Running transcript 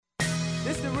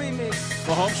It's the remix.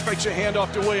 Mahomes fakes a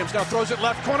handoff to Williams. Now throws it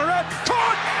left corner out.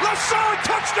 Caught! Left side!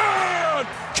 Touchdown!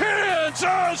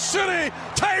 Kansas City!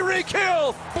 Tyreek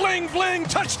Hill! Bling, bling,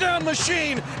 touchdown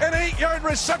machine! An 8-yard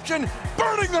reception,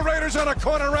 burning the Raiders on a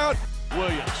corner route.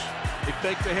 Williams. They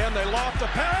fake the hand. They loft the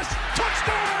pass.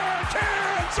 Touchdown!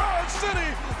 Kansas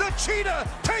City! The Cheetah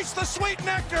tastes the sweet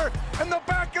nectar in the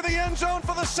back of the end zone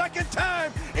for the second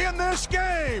time in this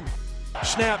game.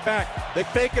 Snap back, they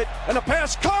fake it, and a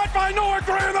pass caught by Noah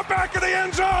Gray in the back of the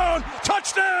end zone.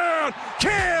 Touchdown,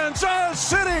 Kansas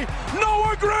City.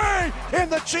 Noah Gray,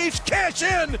 and the Chiefs cash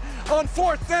in on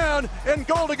 4th down and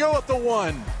goal to go at the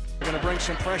 1. They're going to bring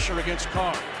some pressure against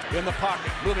Carr in the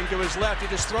pocket, moving to his left. He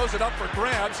just throws it up for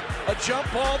grabs. A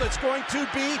jump ball that's going to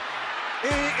be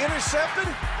intercepted.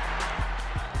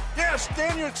 Yes,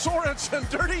 Daniel Sorensen,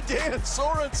 Dirty Dan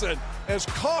Sorensen, as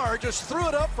Carr just threw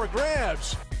it up for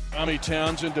grabs. Tommy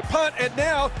Townsend to punt, and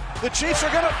now the Chiefs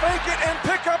are going to fake it and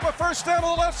pick up a first down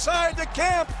on the left side to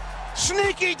Camp.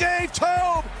 Sneaky Dave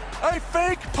Toub, a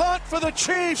fake punt for the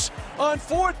Chiefs on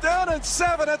 4th down and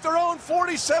 7 at their own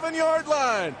 47-yard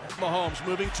line. Mahomes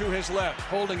moving to his left,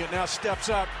 holding it now, steps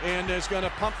up and is going to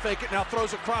pump fake it, now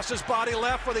throws across his body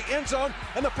left for the end zone,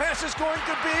 and the pass is going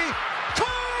to be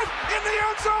caught in the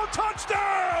end zone.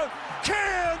 Touchdown,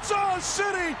 Kansas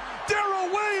City. Darrell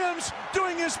Williams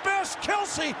doing his best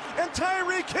Kelsey and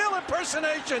Tyreek Hill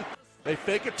impersonation. They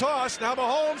fake a toss. Now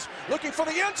Mahomes looking for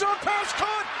the end zone. Pass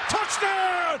caught.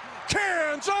 Touchdown,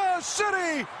 Kansas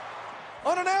City.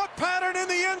 On an out pattern in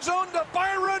the end zone to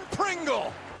Byron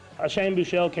Pringle. Shane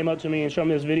Buechele came up to me and showed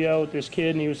me this video with this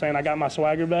kid, and he was saying, I got my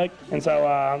swagger back. And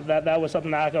so that was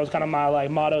something that was kind of my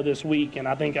motto this week. And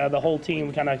I think the whole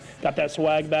team kind of got that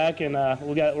swag back, and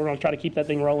we're going to try to keep that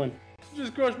thing rolling.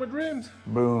 Just crushed my dreams.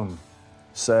 Boom.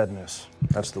 Sadness.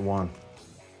 That's the one.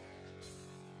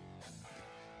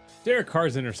 Derek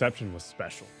Carr's interception was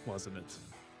special, wasn't it?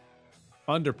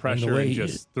 Under pressure, he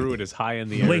just threw it as high in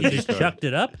the air. The way he just chucked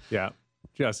it up? Yeah,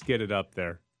 just get it up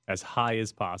there as high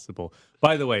as possible.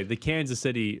 By the way, the Kansas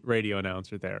City radio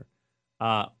announcer there,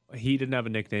 he didn't have a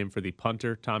nickname for the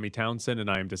punter, Tommy Townsend, and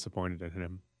I am disappointed in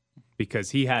him.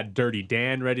 Because he had Dirty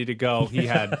Dan ready to go. He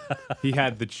had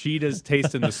the cheetahs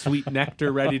tasting the sweet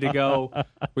nectar ready to go.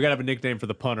 We got to have a nickname for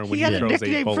the punter when he throws 8 bullets.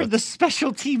 He had a nickname for the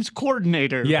special teams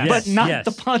coordinator, yes. but not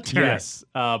the punter. Yes,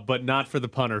 but not for the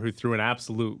punter who threw an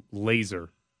absolute laser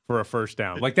for a first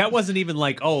down. Like, that wasn't even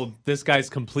like, oh, this guy's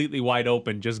completely wide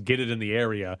open, just get it in the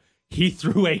area. He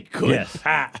threw a good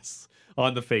pass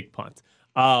on the fake punt.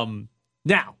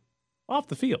 Now, off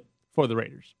the field for the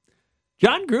Raiders.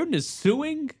 Jon Gruden is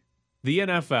suing the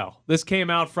NFL. This came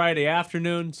out Friday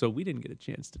afternoon, so we didn't get a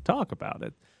chance to talk about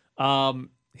it.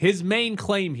 His main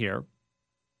claim here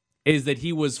is that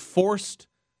he was forced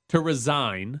to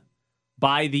resign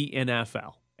by the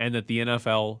NFL and that the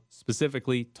NFL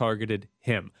specifically targeted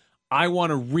him. I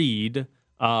want to read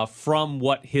from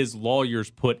what his lawyers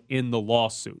put in the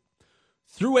lawsuit.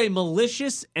 Through a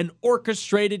malicious and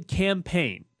orchestrated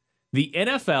campaign, the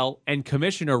NFL and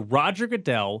Commissioner Roger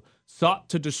Goodell sought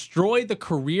to destroy the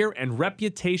career and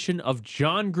reputation of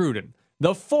Jon Gruden,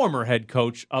 the former head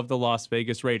coach of the Las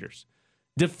Vegas Raiders.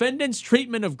 Defendants'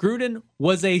 treatment of Gruden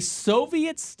was a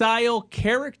Soviet-style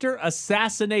character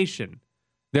assassination.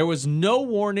 There was no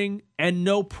warning and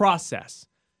no process.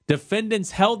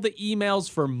 Defendants held the emails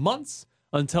for months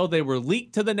until they were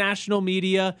leaked to the national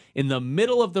media in the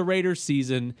middle of the Raiders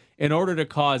season in order to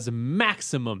cause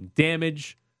maximum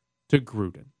damage to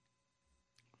Gruden.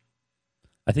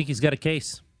 I think he's got a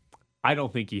case. I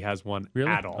don't think he has one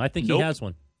at all. I think he has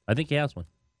one.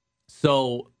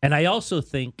 So, and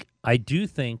I do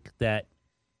think that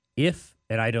if,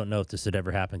 and I don't know if this would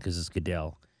ever happen because it's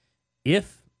Goodell,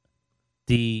 if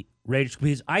the Raiders,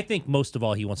 because I think most of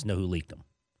all he wants to know who leaked them.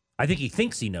 I think he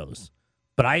thinks he knows,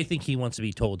 but I think he wants to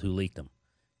be told who leaked them.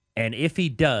 And if he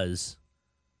does,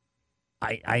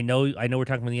 I know we're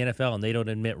talking about the NFL and they don't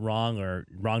admit wrong or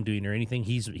wrongdoing or anything.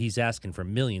 He's asking for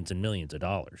millions and millions of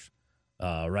dollars,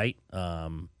 right?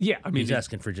 Yeah, I mean, he's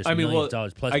asking for just millions of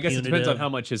dollars plus. I guess punitive. it depends on how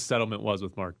much his settlement was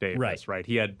with Mark Davis, right?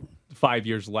 He had 5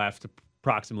 years left,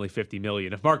 approximately $50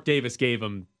 million. If Mark Davis gave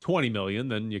him $20 million,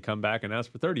 then you come back and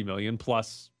ask for $30 million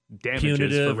plus damages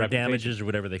punitive for or damages or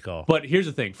whatever they call. But here's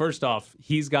the thing: first off,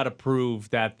 he's got to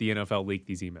prove that the NFL leaked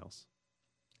these emails.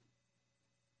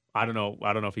 I don't know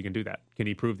if he can do that. Can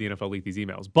he prove the NFL leaked these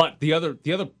emails? But the other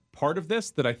part of this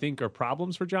that I think are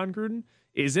problems for Jon Gruden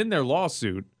is in their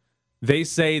lawsuit, they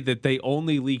say that they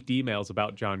only leaked emails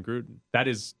about Jon Gruden. That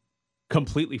is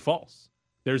completely false.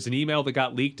 There's an email that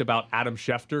got leaked about Adam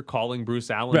Schefter calling Bruce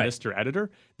Allen Mr.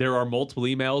 Editor. There are multiple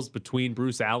emails between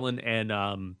Bruce Allen and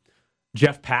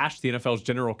Jeff Pash, the NFL's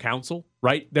general counsel,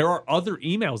 right? There are other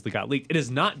emails that got leaked. It is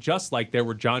not just like there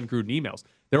were John Gruden emails.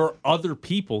 There are other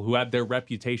people who had their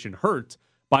reputation hurt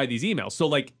by these emails. So,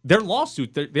 like, their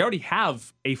lawsuit, they already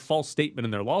have a false statement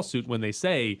in their lawsuit when they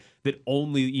say that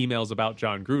only emails about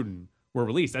John Gruden were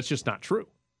released. That's just not true.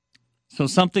 So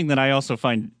something that I also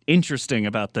find interesting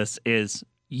about this is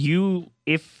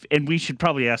and we should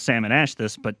probably ask Sam and Ash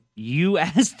this, but you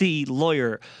as the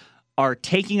lawyer are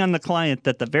taking on the client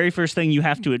that the very first thing you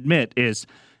have to admit is,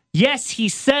 yes, he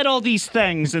said all these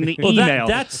things in the email.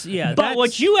 But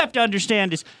what you have to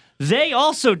understand is they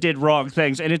also did wrong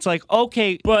things. And it's like,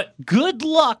 okay, but good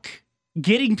luck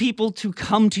getting people to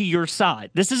come to your side.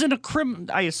 This isn't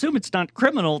a I assume it's not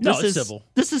criminal. No, it's civil.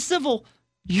 This is civil.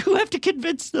 You have to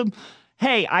convince them,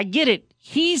 hey, I get it.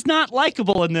 He's not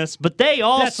likable in this, but they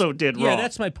also did wrong. Yeah,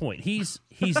 that's my point. He's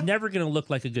never going to look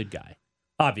like a good guy.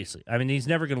 Obviously. I mean, he's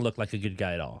never going to look like a good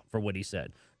guy at all for what he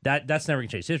said. That's never going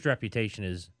to change. His reputation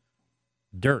is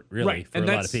dirt, really, right. for a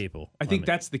lot of people. I think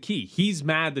that's the key. He's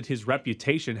mad that his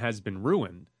reputation has been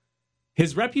ruined.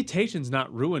 His reputation's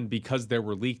not ruined because there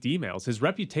were leaked emails. His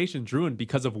reputation's ruined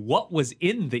because of what was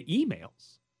in the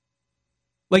emails.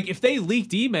 Like, if they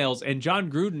leaked emails and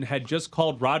John Gruden had just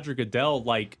called Roger Goodell,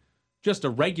 like, just a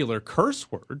regular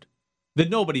curse word,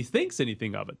 then nobody thinks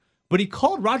anything of it. But he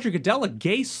called Roger Goodell a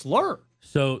gay slur.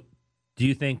 So, do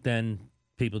you think then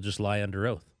people just lie under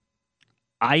oath?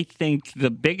 I think the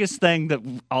biggest thing that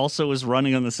also is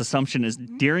running on this assumption is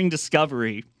during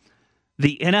discovery,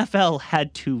 the NFL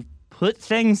had to put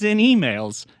things in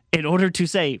emails in order to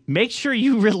say, make sure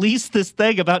you release this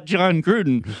thing about John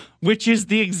Gruden, which is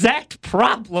the exact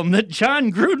problem that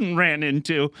John Gruden ran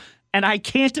into. And I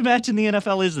can't imagine the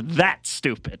NFL is that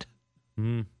stupid.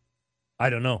 I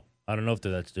don't know. I don't know if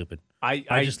they're that stupid. I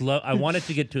want it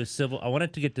to get to a civil. I want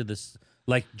it to get to this.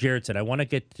 Like Jared said, I want to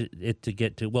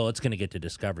get to. Well, it's going to get to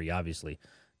discovery, obviously,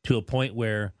 to a point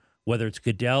where whether it's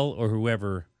Goodell or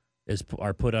whoever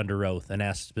are put under oath and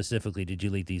asked specifically, "Did you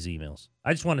leak these emails?"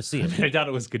 I just want to see it. I doubt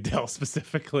it was Goodell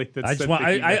specifically.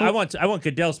 I want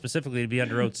Goodell specifically to be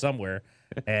under oath somewhere,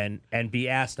 and be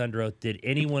asked under oath. Did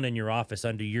anyone in your office,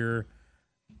 under your,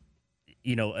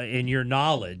 in your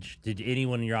knowledge, did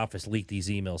anyone in your office leak these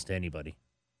emails to anybody?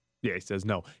 Yeah, he says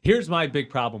no. Here's my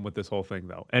big problem with this whole thing,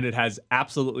 though, and it has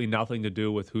absolutely nothing to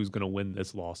do with who's going to win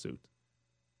this lawsuit.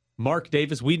 Mark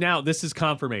Davis, this is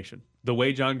confirmation. The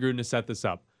way John Gruden has set this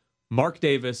up, Mark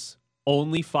Davis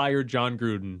only fired John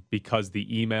Gruden because the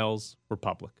emails were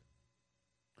public.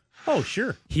 Oh,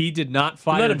 sure. He did not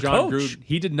fire John Gruden.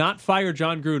 He did not fire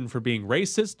John Gruden for being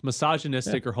racist,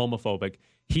 misogynistic, or homophobic.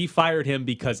 He fired him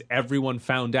because everyone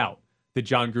found out that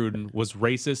John Gruden was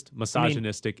racist,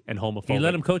 misogynistic, and homophobic. He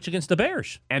let him coach against the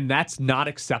Bears. And that's not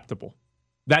acceptable.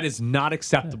 That is not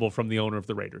acceptable from the owner of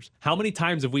the Raiders. How many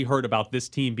times have we heard about this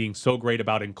team being so great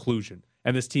about inclusion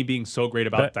and this team being so great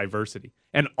about diversity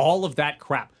and all of that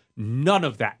crap? None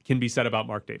of that can be said about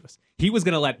Mark Davis. He was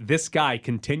going to let this guy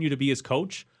continue to be his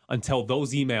coach until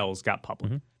those emails got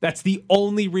public. That's the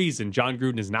only reason John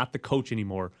Gruden is not the coach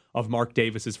anymore of Mark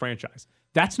Davis's franchise.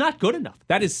 That's not good enough.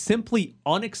 That is simply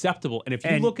unacceptable. And if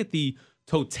you look at the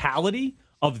totality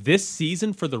of this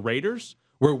season for the Raiders,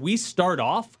 where we start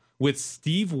off with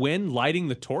Steve Wynn lighting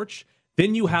the torch,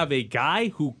 then you have a guy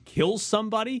who kills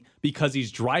somebody because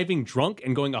he's driving drunk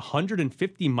and going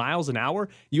 150 miles an hour.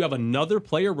 You have another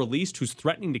player released who's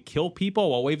threatening to kill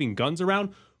people while waving guns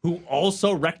around, who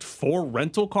also wrecked 4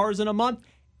 rental cars in a month.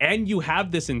 And you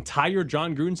have this entire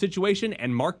John Gruden situation,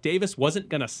 and Mark Davis wasn't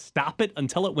going to stop it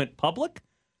until it went public.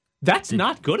 That's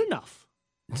not good enough.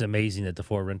 It's amazing that the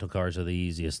 4 rental cars are the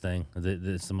easiest thing.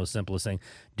 It's the most simplest thing.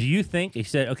 Do you think, he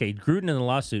said, okay, Gruden in the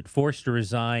lawsuit forced to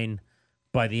resign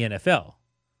by the NFL.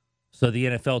 So the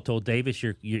NFL told Davis,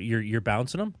 you're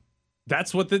bouncing him?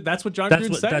 That's what John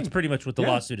Gruden's saying. That's pretty much what the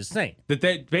lawsuit is saying.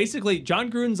 That basically,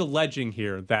 John Gruden's alleging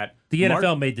here that the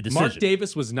NFL made the decision. Mark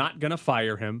Davis was not going to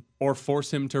fire him or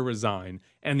force him to resign.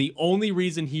 And the only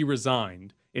reason he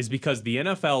resigned is because the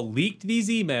NFL leaked these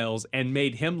emails and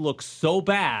made him look so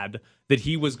bad that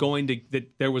that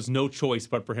there was no choice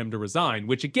but for him to resign,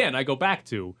 which again, I go back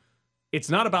to, it's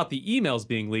not about the emails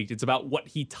being leaked, it's about what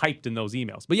he typed in those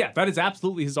emails. But yeah, that is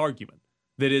absolutely his argument.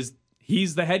 That is,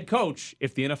 he's the head coach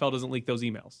if the NFL doesn't leak those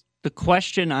emails. The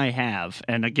question I have,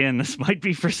 and again, this might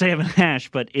be for Sam and Ash,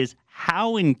 but is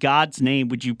how in God's name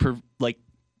would you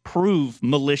prove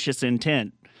malicious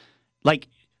intent? Like,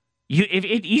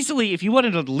 if you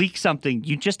wanted to leak something,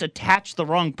 you just attach the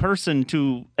wrong person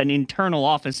to an internal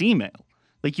office email.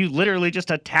 Like, you literally just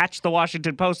attach the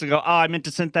Washington Post and go, I meant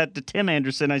to send that to Tim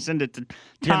Anderson. I send it to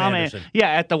Tom Anderson.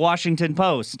 At the Washington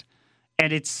Post.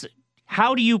 And it's,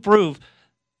 how do you prove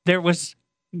there was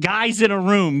guys in a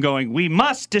room going, "We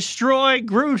must destroy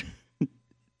Gruden."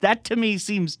 That to me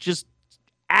seems just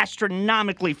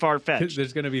astronomically far-fetched.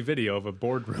 There's going to be video of a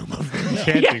boardroom of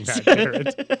chanting Yes. that,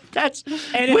 Jared. That's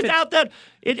And if without that,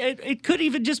 it could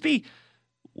even just be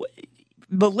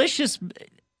malicious,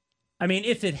 I mean,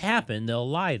 if it happened, they'll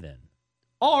lie then.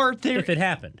 or there. If it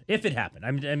happened.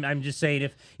 I'm just saying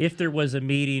if there was a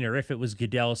meeting or if it was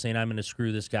Goodell saying, I'm going to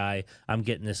screw this guy, I'm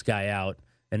getting this guy out,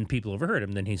 and people overheard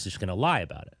him, then he's just going to lie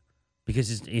about it.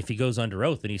 Because if he goes under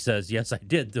oath and he says, yes, I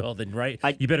did, well, then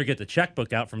you better get the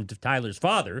checkbook out from Tyler's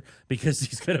father because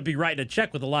he's going to be writing a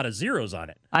check with a lot of zeros on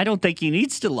it. I don't think he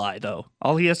needs to lie, though.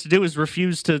 All he has to do is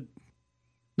refuse to,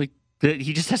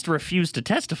 he just has to refuse to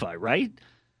testify, right?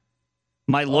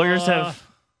 My lawyers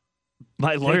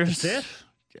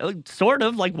sort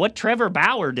of like what Trevor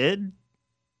Bauer did,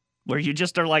 where you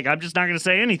just are like, I'm just not going to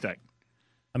say anything.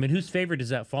 I mean, whose favor does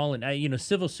that fall in?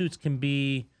 Civil suits can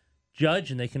be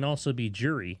judge and they can also be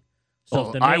jury.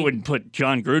 So Well, I wouldn't put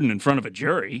John Gruden in front of a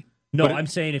jury. No, I'm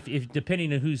saying if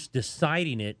depending on who's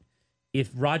deciding it,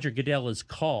 if Roger Goodell is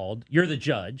called, you're the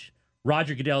judge.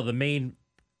 Roger Goodell, the main,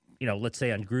 let's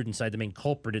say on Gruden's side, the main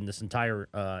culprit in this entire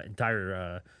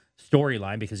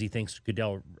storyline because he thinks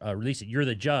Goodell released it. You're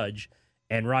the judge,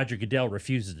 and Roger Goodell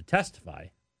refuses to testify.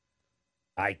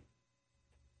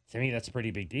 To me, that's a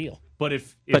pretty big deal. But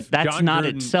if that's John not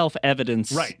Gruden, itself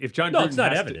evidence. right? If John No, Gruden it's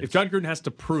not has evidence. To, if John Gruden has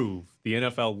to prove the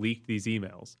NFL leaked these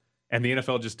emails and the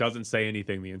NFL just doesn't say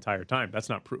anything the entire time, that's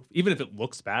not proof. Even if it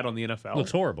looks bad on the NFL,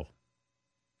 Looks horrible.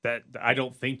 that I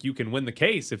don't think you can win the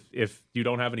case if you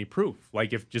don't have any proof.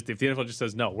 Like if the NFL just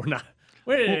says no, we're not.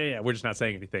 We're just not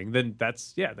saying anything. Then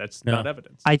that's not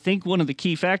evidence. I think one of the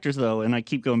key factors, though, and I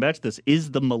keep going back to this, is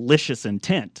the malicious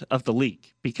intent of the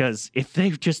leak. Because if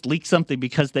they just leaked something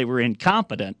because they were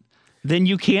incompetent, then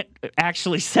you can't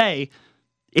actually say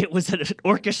it was an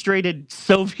orchestrated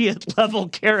Soviet-level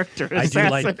character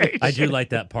assassination. I do like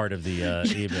that part of the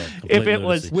email.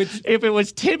 If it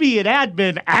was Timmy and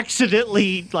admin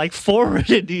accidentally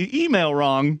forwarded the email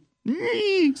wrong.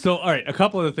 So, all right, a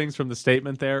couple of the things from the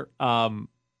statement there.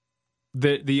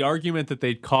 The argument that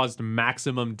they caused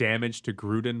maximum damage to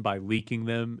Gruden by leaking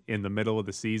them in the middle of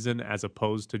the season as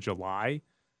opposed to July,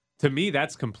 to me,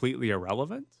 that's completely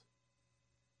irrelevant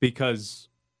because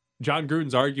John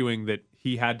Gruden's arguing that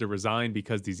he had to resign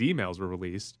because these emails were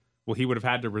released. Well, he would have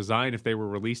had to resign if they were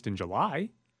released in July.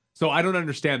 So I don't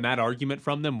understand that argument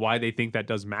from them, why they think that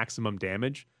does maximum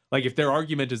damage. Like, if their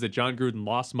argument is that John Gruden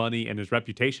lost money and his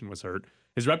reputation was hurt,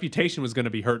 his reputation was going to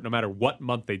be hurt no matter what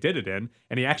month they did it in,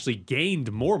 and he actually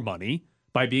gained more money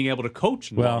by being able to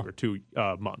coach in longer 2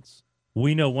 months.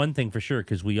 We know one thing for sure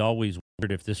because we always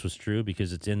wondered if this was true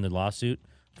because it's in the lawsuit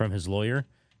from his lawyer.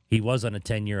 He was on a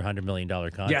 10-year, $100 million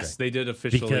contract. Yes, they did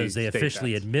officially because they state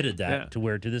officially that. admitted that Yeah. to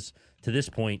where to this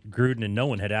point, Gruden and no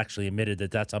one had actually admitted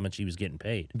that that's how much he was getting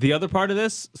paid. The other part of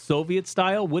this, Soviet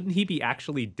style, wouldn't he be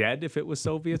actually dead if it was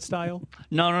Soviet style?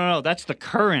 No. That's the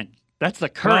current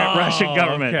Russian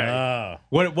government. Okay.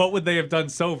 What would they have done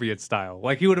Soviet style?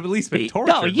 Like, he would have at least been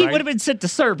tortured, No, he right? would have been sent to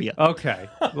Serbia. Okay.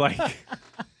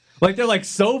 Like they're like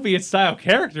Soviet style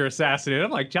character assassinated.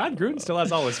 I'm like, John Gruden still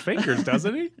has all his fingers,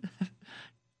 doesn't he?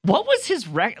 What was his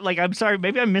record? I'm sorry,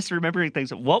 maybe I'm misremembering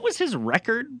things. What was his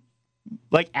record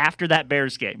after that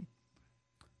Bears game?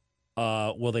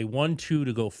 Well, they won 2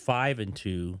 to go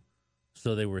 5-2,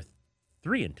 so they were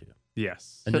 3-2.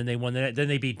 Yes. And then they won that. Then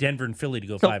they beat Denver and Philly to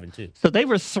go 5-2. So they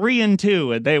were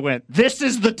 3-2, and they went, "This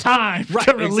is the time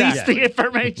to release exactly. the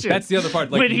information." That's the other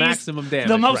part, like When he's maximum damage.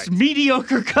 the most right.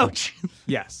 mediocre coach.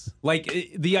 Yes.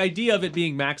 The idea of it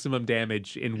being maximum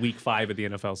damage in week 5 of the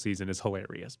NFL season is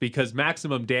hilarious because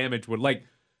maximum damage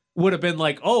would have been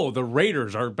like, oh, the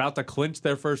Raiders are about to clinch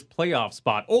their first playoff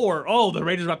spot, or, oh, the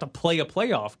Raiders are about to play a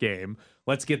playoff game.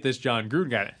 Let's get this John Gruden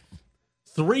guy.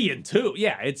 3-2.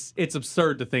 Yeah, it's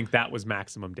absurd to think that was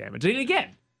maximum damage. And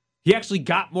again, he actually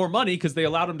got more money because they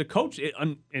allowed him to coach.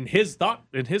 In his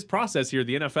process here,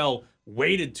 the NFL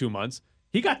waited 2 months.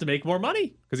 He got to make more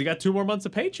money because he got 2 more months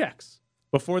of paychecks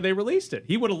before they released it.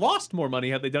 He would have lost more money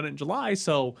had they done it in July.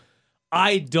 So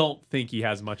I don't think he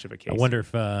has much of a case. I wonder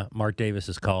if Mark Davis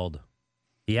is called.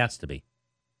 He has to be.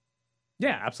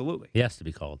 Yeah, absolutely. He has to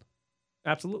be called.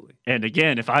 Absolutely. And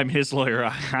again, if I'm his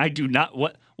lawyer, I do not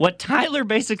what Tyler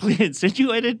basically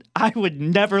insinuated. I would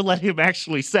never let him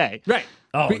actually say. Right.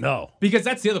 Oh no, because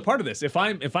that's the other part of this. If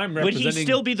I'm representing, Would he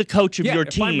still be the coach of your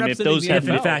if I'm team if those representing had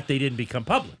the in NFL, fact they didn't become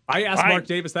public. I asked Mark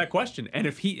Davis that question, and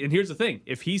here's the thing: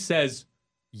 if he says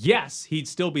yes, he'd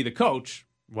still be the coach.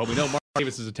 Well, we know Mark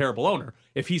Davis is a terrible owner.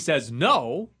 If he says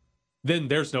no, then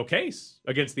there's no case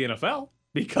against the NFL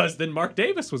because then Mark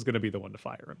Davis was going to be the one to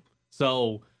fire him.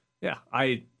 So, yeah,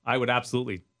 I would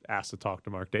absolutely ask to talk to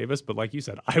Mark Davis, but like you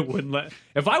said, I wouldn't let.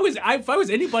 If I was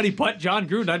anybody but John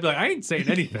Gruden, I'd be like, I ain't saying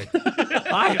anything.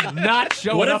 I am not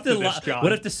showing up to this job.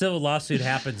 What if the civil lawsuit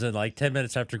happens in like 10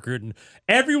 minutes after Gruden?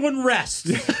 Everyone rest.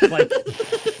 Like,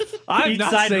 I'm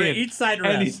not saying each side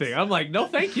rest. anything. I'm like, no,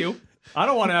 thank you. I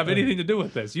don't want to have anything to do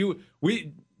with this.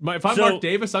 If I'm Mark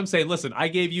Davis, I'm saying, listen, I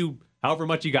gave you however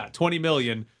much you got, $20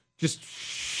 million. Just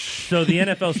so the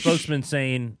NFL spokesman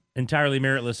saying entirely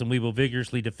meritless, and we will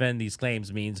vigorously defend these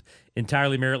claims means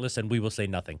entirely meritless, and we will say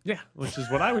nothing. Yeah, which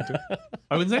is what I would do.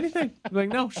 I wouldn't say anything. I'd be like,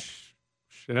 no, shh.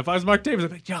 And if I was Mark Davis, I'd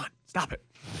be like, John, stop it.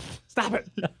 Stop it.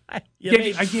 I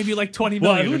gave you like $20 million.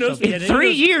 Well, who knows? In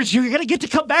 3 years, you're going to get to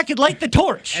come back and light the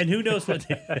torch. And who knows what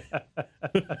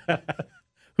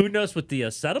who knows what the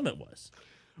settlement was?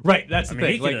 Right, that's the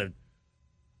thing. He could have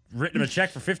written him a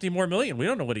check for $50 more million. We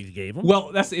don't know what he gave him.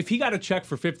 Well, if he got a check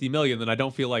for $50 million, then I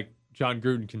don't feel like John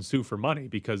Gruden can sue for money,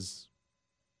 because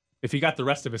if he got the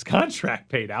rest of his contract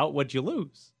paid out, what'd you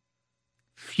lose?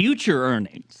 Future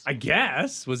earnings. I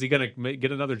guess. Was he going to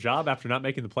get another job after not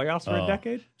making the playoffs for a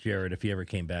decade? Jared, if he ever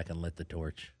came back and lit the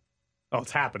torch. Oh,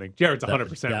 it's happening. Jared's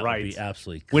 100% that right. Would be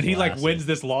absolutely when he classic. wins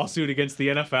this lawsuit against the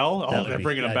NFL, they're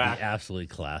bringing him back. Be absolutely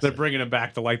classic. They're bringing him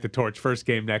back to light the torch. First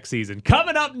game next season.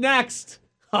 Coming up next.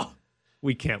 Oh,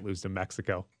 we can't lose to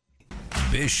Mexico.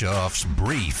 Bischoff's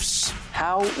Briefs.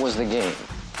 How was the game?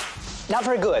 Not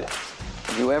very good.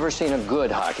 Have you ever seen a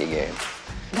good hockey game?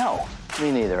 No. Me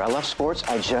neither. I love sports.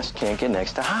 I just can't get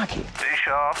next to hockey.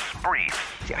 Bischoff's Briefs.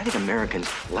 See, I think Americans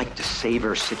like to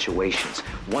savor situations.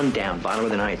 One down, bottom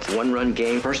of the ninth, one-run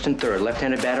game, first and third,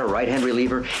 left-handed batter, right-hand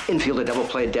reliever, infield a double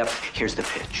play depth. Here's the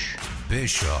pitch.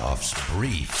 Bischoff's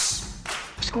Briefs.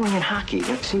 Scoring in hockey,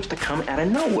 it seems to come out of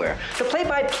nowhere. The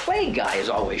play-by-play guy is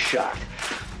always shocked.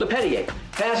 Lepetier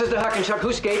passes to Huckenchuck,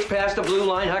 who skates past the blue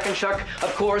line. Huckenchuck,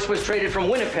 of course, was traded from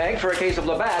Winnipeg for a case of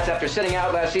Labatt's after sitting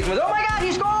out last season with, oh my God,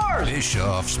 he scores!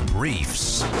 Bischoff's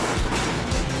Briefs.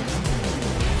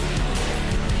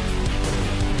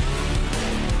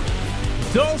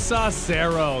 Dos a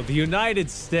cero. The United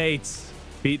States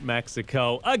beat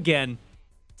Mexico again,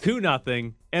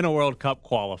 2-0 in a World Cup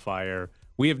qualifier.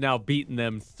 We have now beaten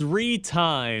them 3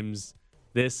 times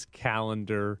this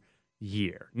calendar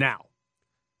year. Now,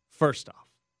 first off,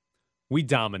 we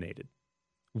dominated.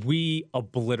 We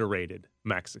obliterated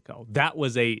Mexico. That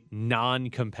was a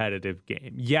non-competitive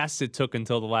game. Yes, it took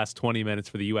until the last 20 minutes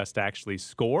for the U.S. to actually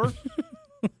score,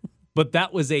 but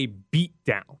that was a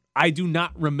beatdown. I do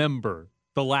not remember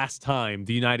the last time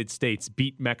the United States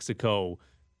beat Mexico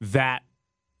that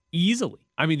easily.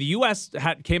 I mean, the U.S.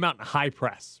 came out in high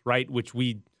press, right, which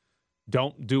we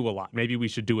don't do a lot. Maybe we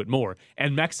should do it more.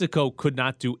 And Mexico could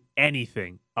not do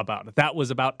anything about it. That was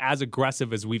about as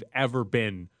aggressive as we've ever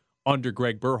been under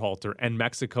Greg Berhalter, and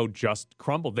Mexico just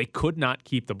crumbled. They could not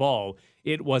keep the ball.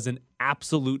 It was an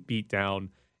absolute beatdown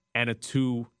and a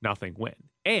 2-0 win.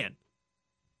 And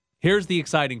here's the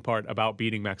exciting part about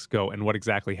beating Mexico and what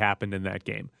exactly happened in that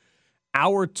game.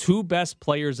 Our 2 best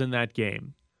players in that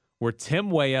game were Tim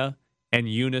Weah and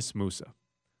Yunus Musa.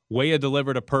 Weah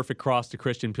delivered a perfect cross to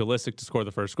Christian Pulisic to score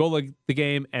the first goal of the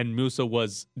game, and Musa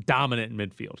was dominant in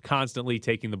midfield, constantly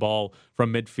taking the ball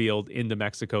from midfield into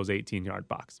Mexico's 18-yard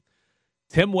box.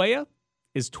 Tim Weah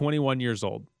is 21 years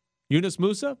old. Yunus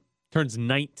Musa turns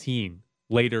 19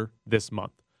 later this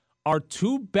month. Our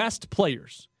 2 best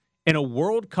players in a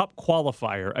World Cup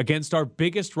qualifier against our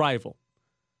biggest rival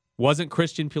wasn't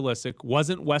Christian Pulisic,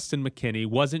 wasn't Weston McKennie,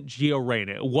 wasn't Gio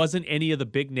Reyna. It wasn't any of the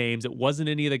big names. It wasn't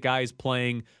any of the guys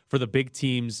playing for the big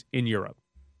teams in Europe.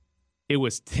 It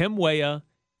was Tim Weah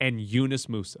and Yunus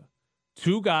Musa,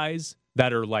 2 guys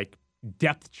that are like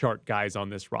depth chart guys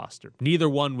on this roster. Neither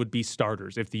one would be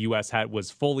starters if the U.S. was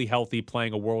fully healthy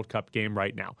playing a World Cup game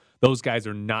right now. Those guys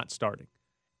are not starting,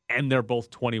 and they're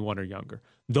both 21 or younger.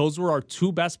 Those were our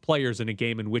 2 best players in a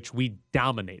game in which we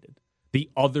dominated the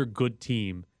other good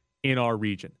team in our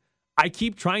region. I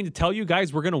keep trying to tell you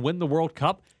guys we're going to win the World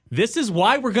Cup. This is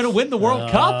why we're going to win the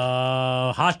World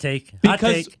Cup. Hot take.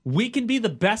 Because we can be the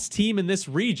best team in this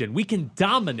region. We can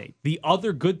dominate the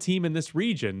other good team in this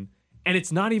region, and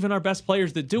it's not even our best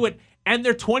players that do it, and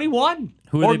they're 21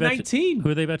 or 19.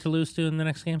 Who are they about to lose to in the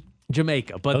next game?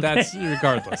 Jamaica, but that's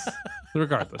regardless.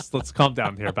 Regardless. Let's calm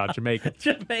down here about Jamaica.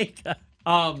 Jamaica.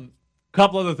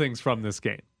 Couple other things from this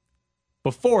game.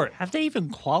 Before it, Have they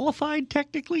even qualified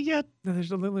technically yet? they're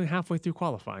literally halfway through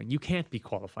qualifying. You can't be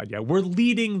qualified yet. We're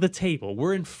leading the table.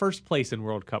 We're in first place in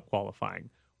World Cup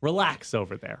qualifying. Relax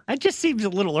over there. That just seems a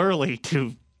little early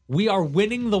to. We are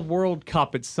winning the World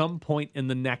Cup at some point in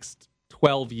the next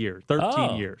 12 years,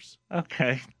 13 years.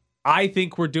 Okay. I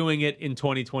think we're doing it in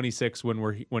 2026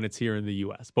 when it's here in the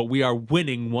U.S., but we are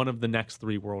winning one of the next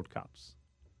 3 World Cups.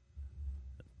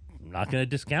 I'm not going to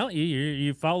discount you.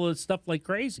 You follow this stuff like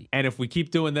crazy. And if we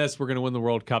keep doing this, we're going to win the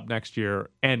World Cup next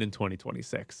year and in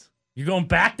 2026. You're going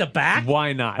back to back?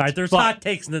 Why not? All right, there's hot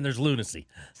takes and then there's lunacy.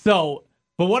 So,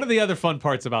 but one of the other fun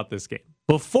parts about this game,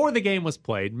 before the game was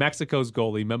played, Mexico's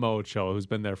goalie, Memo Ochoa, who's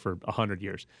been there for 100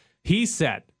 years, he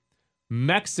said,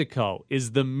 Mexico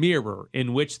is the mirror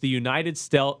in which the United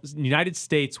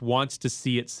States wants to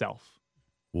see itself.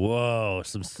 Whoa,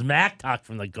 some smack talk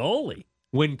from the goalie.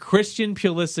 When Christian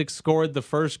Pulisic scored the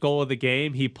first goal of the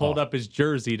game, he pulled up his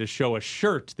jersey to show a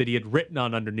shirt that he had written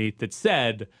on underneath that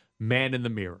said, "Man in the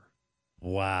Mirror."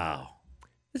 Wow.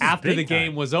 After the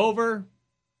game was over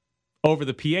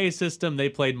the PA system, they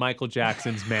played Michael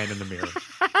Jackson's "Man in the Mirror."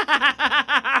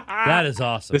 That is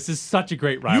awesome. This is such a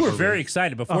great rivalry. You were very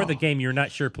excited. Before the game, you were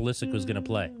not sure Pulisic was going to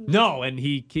play. No, and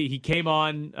he came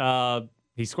on.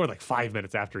 He scored like 5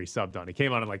 minutes after he subbed on. He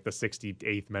came on in like the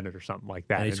 68th minute or something like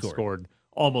that and scored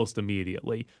almost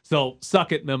immediately. So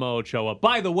suck it, Memo Ochoa.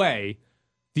 By the way,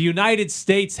 the United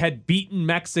States had beaten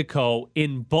Mexico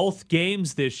in both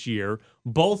games this year,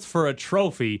 both for a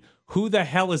trophy. Who the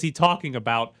hell is he talking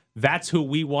about? That's who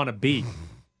we want to be.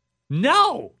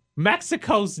 No,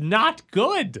 Mexico's not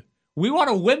good. We want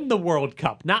to win the World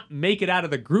Cup, not make it out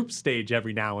of the group stage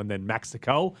every now and then,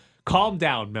 Mexico. Calm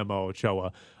down, Memo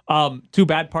Ochoa. 2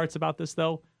 bad parts about this,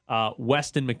 though.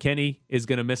 Weston McKennie is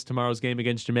going to miss tomorrow's game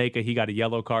against Jamaica. He got a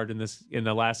yellow card in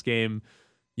the last game.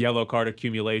 Yellow card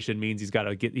accumulation means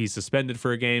he's suspended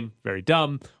for a game. Very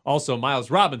dumb. Also, Miles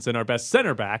Robinson, our best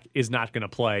center back, is not going to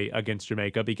play against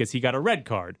Jamaica because he got a red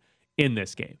card in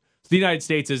this game. So the United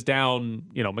States is down.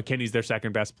 McKennie's their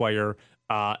second best player,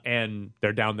 and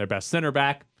they're down their best center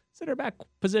back. Center back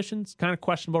position's kind of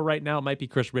questionable right now. It might be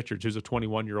Chris Richards, who's a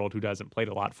 21-year-old who hasn't played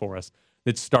a lot for us,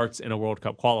 that starts in a World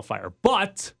Cup qualifier.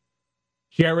 But,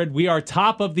 Jared, we are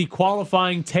top of the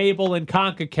qualifying table in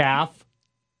CONCACAF.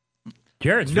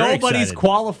 Jared's Nobody's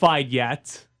qualified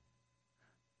yet.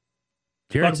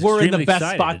 Jared's but we're in the best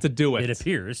excited, spot to do it. It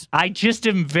appears. I just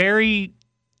am very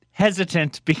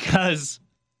hesitant because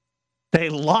they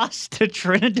lost to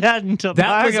Trinidad and Tobago.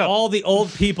 That was all the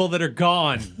old people that are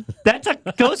gone.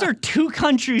 Those are 2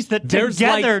 countries that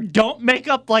together don't make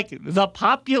up like the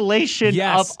population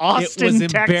of Austin, it was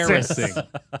embarrassing.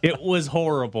 It was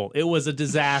horrible. It was a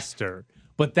disaster.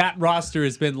 But that roster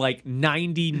has been like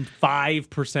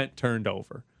 95% turned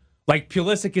over. Like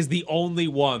Pulisic is the only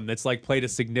one that's like played a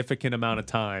significant amount of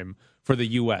time for the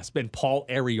U.S. And Paul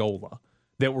Arriola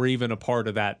that were even a part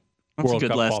of that World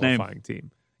Cup qualifying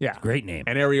team. Yeah. Great name.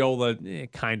 And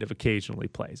Arriola kind of occasionally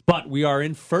plays. But we are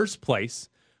in first place.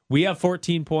 We have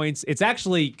 14 points. It's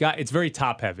very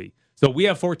top heavy. So we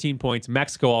have 14 points.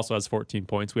 Mexico also has 14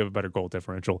 points. We have a better goal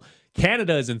differential.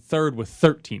 Canada is in third with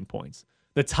 13 points.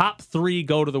 The top 3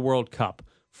 go to the World Cup.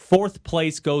 4th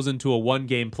place goes into a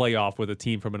 1-game playoff with a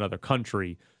team from another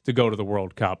country to go to the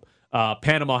World Cup.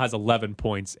 Panama has 11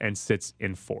 points and sits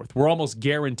in 4th. We're almost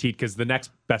guaranteed, because the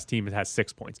next best team has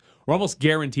 6 points. We're almost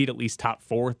guaranteed at least top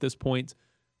 4 at this point.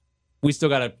 We still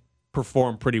got to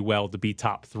perform pretty well to be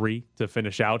top 3 to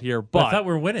finish out here. But I thought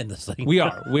we were winning this thing. We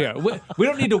are. We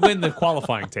don't need to win the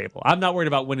qualifying table. I'm not worried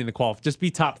about winning the qualifying. Just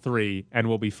be top 3 and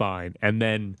we'll be fine. And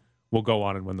then we'll go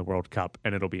on and win the World Cup,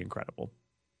 and it'll be incredible.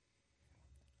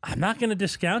 I'm not going to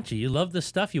discount you. You love this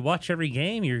stuff. You watch every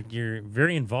game. You're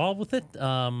very involved with it.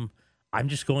 I'm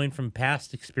just going from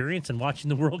past experience and watching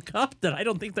the World Cup that I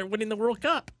don't think they're winning the World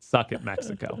Cup. Suck it,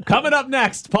 Mexico. Coming up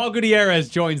next, Paul Gutierrez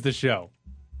joins the show.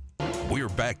 We're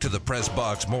back to the Press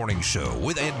Box Morning Show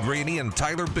with Ed Graney and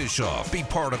Tyler Bischoff. Be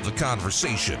part of the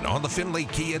conversation on the Findlay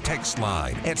Kia text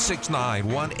line at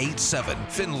 69187.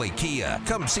 Findlay Kia.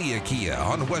 Come see a Kia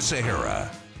on West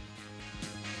Sahara.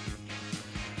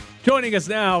 Joining us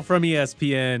now from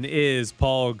ESPN is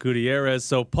Paul Gutierrez.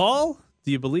 So, Paul,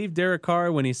 do you believe Derek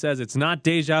Carr when he says it's not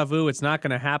deja vu, it's not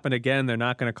going to happen again, they're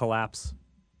not going to collapse?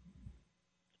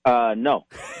 No,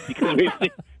 because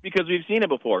we've seen it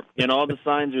before, and all the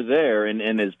signs are there.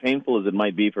 And as painful as it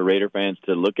might be for Raider fans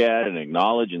to look at and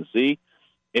acknowledge and see,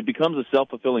 it becomes a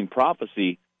self-fulfilling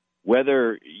prophecy,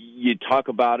 whether you talk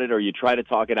about it or you try to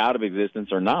talk it out of existence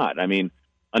or not. I mean,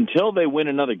 until they win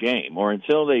another game or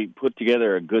until they put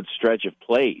together a good stretch of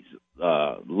plays,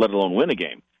 let alone win a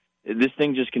game, this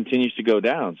thing just continues to go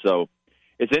down. So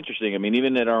it's interesting. I mean,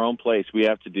 even at our own place, we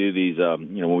have to do these,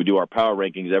 when we do our power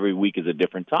rankings, every week is a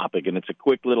different topic, and it's a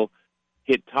quick little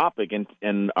hit topic.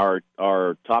 And our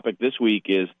topic this week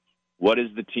is, what is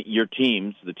your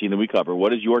team's, the team that we cover,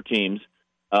 what is your team's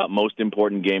most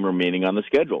important game remaining on the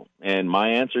schedule? And my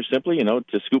answer simply,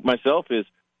 to scoop myself, is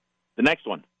the next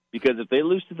one. Because if they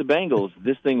lose to the Bengals,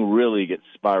 this thing really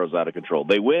spirals out of control.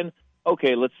 They win,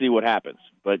 okay, let's see what happens.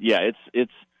 But yeah,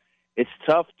 it's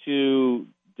tough to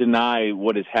deny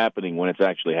what is happening when it's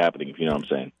actually happening, if you know what I'm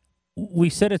saying. We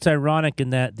said it's ironic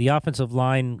in that the offensive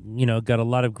line, got a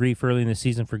lot of grief early in the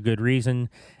season for good reason,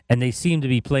 and they seem to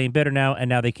be playing better now, and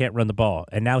now they can't run the ball,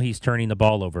 and now he's turning the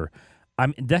ball over.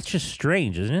 That's just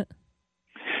strange, isn't it?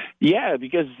 Yeah,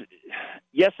 because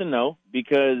yes and no,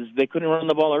 because they couldn't run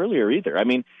the ball earlier either. I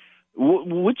mean,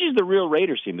 which is the real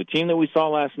Raiders team? The team that we saw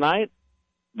last night,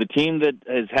 the team that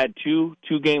has had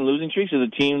two-game losing streaks, or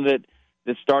the team that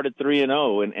started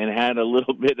 3-0 and had a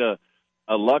little bit of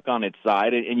luck on its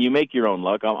side? And you make your own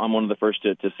luck. I'm one of the first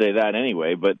to say that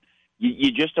anyway, but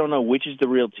you just don't know which is the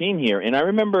real team here. And I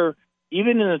remember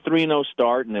even in the 3-0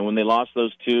 start, and then when they lost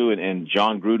those two, and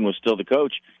John Gruden was still the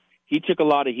coach, he took a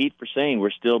lot of heat for saying,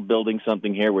 we're still building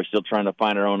something here, we're still trying to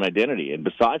find our own identity. And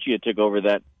Bisaccia took over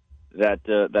that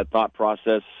thought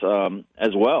process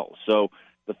as well. So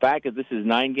the fact that this is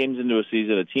 9 games into a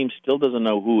season, a team still doesn't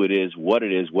know who it is, what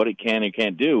it can and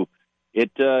can't do.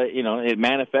 It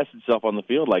manifests itself on the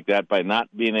field like that by not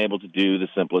being able to do the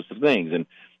simplest of things. And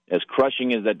as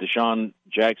crushing as that Deshaun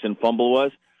Jackson fumble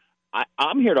was,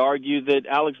 I'm here to argue that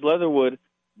Alex Leatherwood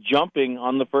jumping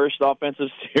on the first offensive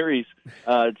series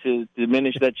to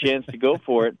diminish that chance to go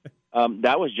for it,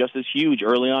 that was just as huge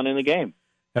early on in the game.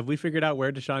 Have we figured out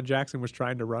where Deshaun Jackson was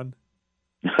trying to run?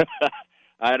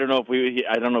 I don't know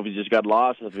if he just got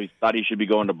lost, if he thought he should be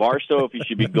going to Barstow, if he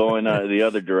should be going the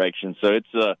other direction. So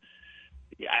it's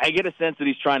I get a sense that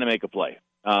he's trying to make a play,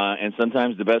 and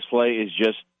sometimes the best play is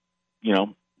just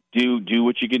do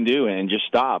what you can do and just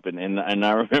stop. And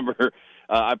I remember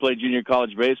I played junior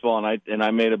college baseball, and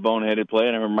I made a boneheaded play,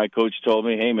 and I remember my coach told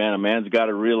me, "Hey man, a man's got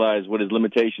to realize what his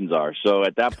limitations are." So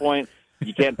at that point,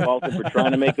 you can't fault him for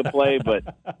trying to make a play, but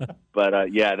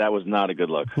yeah, that was not a good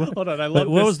look. Well, hold on, what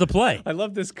was the play? I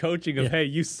love this coaching of, hey,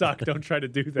 you suck, don't try to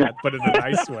do that, but in a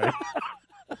nice way.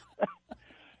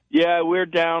 Yeah, we're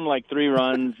down like 3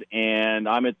 runs, and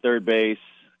I'm at third base,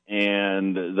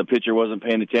 and the pitcher wasn't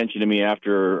paying attention to me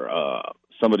after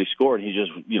somebody scored. He's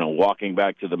just, walking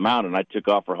back to the mound, and I took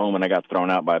off for home, and I got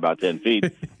thrown out by about 10 feet.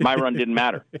 My run didn't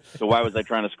matter, so why was I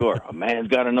trying to score? A man's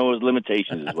got to know his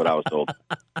limitations is what I was told.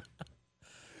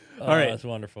 All right, that's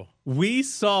wonderful. We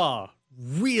saw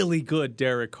really good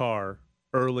Derek Carr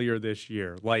earlier this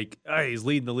year. He's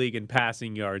leading the league in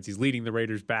passing yards. He's leading the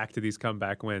Raiders back to these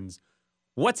comeback wins.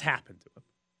 What's happened to him?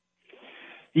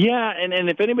 Yeah, and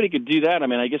if anybody could do that,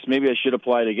 I guess maybe I should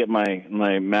apply to get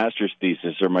my master's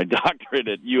thesis or my doctorate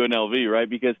at UNLV, right?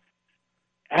 Because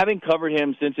having covered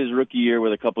him since his rookie year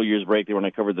with a couple years break there when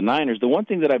I covered the Niners, the one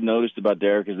thing that I've noticed about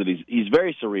Derek is that he's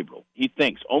very cerebral. He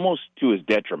thinks almost to his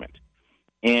detriment.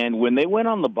 And when they went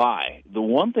on the bye, the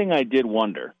one thing I did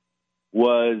wonder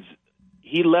was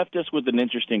he left us with an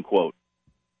interesting quote.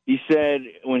 He said,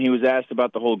 when he was asked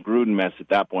about the whole Gruden mess at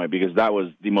that point, because that was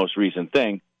the most recent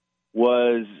thing,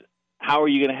 was, how are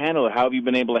you going to handle it? How have you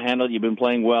been able to handle it? You've been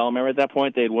playing well. Remember at that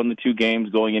point they had won the 2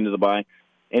 games going into the bye,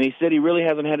 and he said he really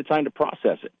hasn't had the time to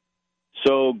process it.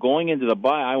 So going into the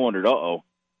bye, I wondered,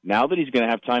 now that he's going to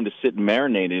have time to sit and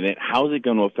marinate in it, how is it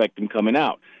going to affect him coming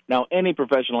out? Now, any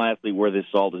professional athlete worth his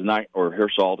salt is not, or her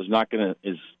salt is not going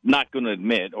to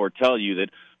admit or tell you that,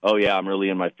 oh yeah, I'm really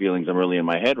in my feelings, I'm really in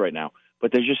my head right now.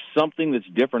 But there's just something that's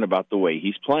different about the way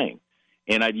he's playing.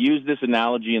 And I've used this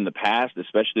analogy in the past,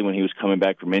 especially when he was coming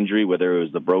back from injury, whether it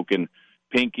was the broken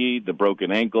pinky, the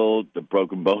broken ankle, the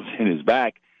broken bones in his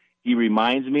back. He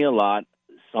reminds me a lot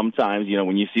sometimes,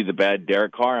 when you see the bad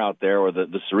Derek Carr out there, or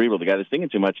the cerebral, the guy that's thinking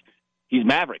too much, he's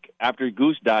Maverick after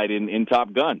Goose died in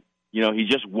Top Gun. He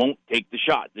just won't take the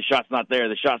shot. The shot's not there.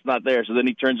 The shot's not there. So then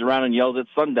he turns around and yells at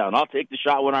sundown, I'll take the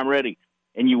shot when I'm ready.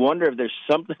 And you wonder if there's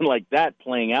something like that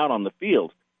playing out on the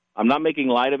field. I'm not making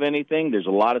light of anything. There's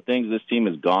a lot of things this team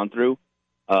has gone through,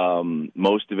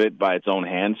 most of it by its own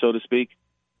hand, so to speak.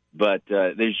 But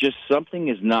there's just something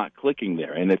is not clicking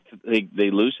there. And if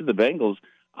they lose to the Bengals,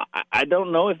 I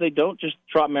don't know if they don't just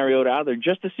trot Mariota out there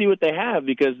just to see what they have,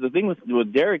 because the thing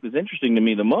with Derek that's interesting to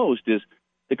me the most is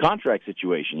the contract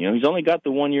situation. He's only got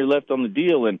the 1 year left on the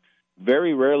deal, and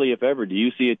very rarely, if ever, do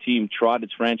you see a team trot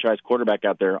its franchise quarterback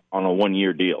out there on a 1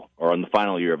 year deal or on the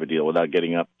final year of a deal without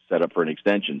getting set up for an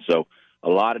extension. So a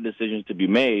lot of decisions to be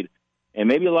made, and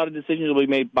maybe a lot of decisions will be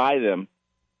made by them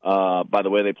by the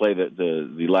way they play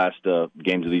the last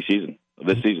games of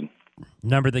this season.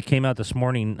 Number that came out this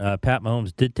morning, Pat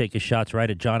Mahomes did take his shots right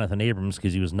at Jonathan Abrams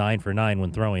because he was 9 for 9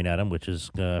 when throwing at him, which is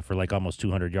for almost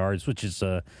 200 yards, which is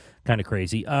kind of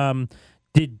crazy.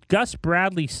 Did Gus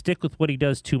Bradley stick with what he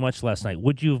does too much last night?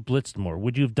 Would you have blitzed more?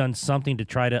 Would you have done something to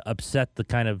try to upset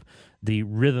the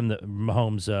rhythm that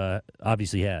Mahomes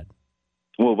obviously had?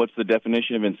 Well, what's the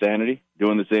definition of insanity?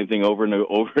 Doing the same thing over and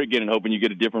over again and hoping you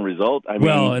get a different result? I mean,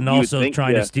 and also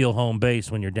trying to steal home base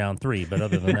when you're down 3, but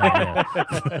other than that,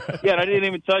 yeah. Yeah, and I didn't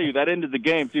even tell you. That ended the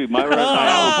game, too. My right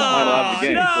eye was the final out of the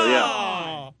game, so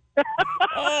yeah.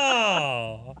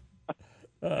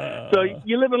 So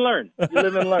you live and learn. You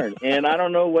live and learn. And I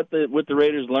don't know what the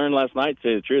Raiders learned last night, to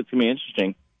say the truth. It's going to be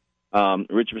interesting.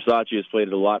 Rich Versace has played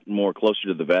it a lot more closer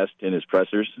to the vest in his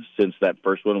pressers since that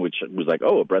first one, which was like,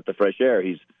 a breath of fresh air.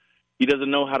 He doesn't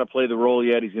know how to play the role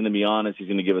yet. He's going to be honest. He's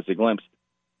going to give us a glimpse.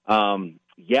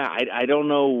 I don't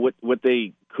know what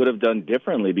they could have done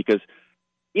differently because,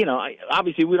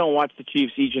 obviously we don't watch the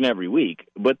Chiefs each and every week,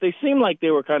 but they seemed like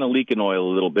they were kind of leaking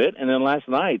oil a little bit. And then last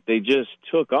night they just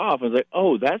took off and was like,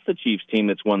 that's the Chiefs team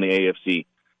that's won the AFC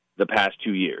the past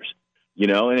 2 years.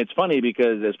 And it's funny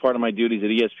because as part of my duties at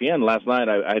ESPN, last night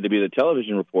I had to be the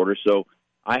television reporter, so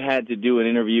I had to do an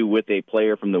interview with a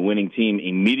player from the winning team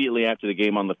immediately after the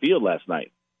game on the field last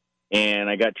night. And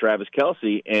I got Travis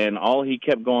Kelce, and all he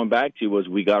kept going back to was,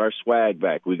 we got our swag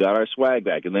back, we got our swag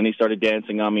back. And then he started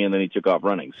dancing on me, and then he took off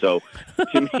running. So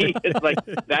to me, it's like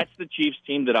that's the Chiefs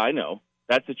team that I know.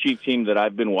 That's the Chiefs team that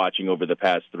I've been watching over the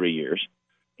past 3 years.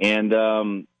 And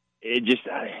it just,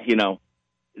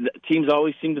 teams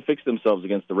always seem to fix themselves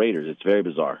against the Raiders. It's very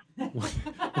bizarre.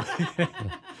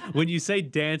 When you say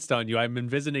danced on you, I'm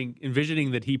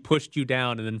envisioning that he pushed you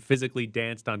down and then physically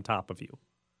danced on top of you.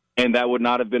 And that would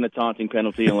not have been a taunting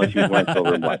penalty unless he was wearing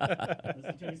silver and black.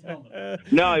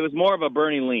 No, it was more of a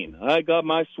Bernie lean. I got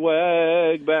my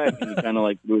swag back. And he kind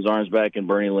of threw his arms back and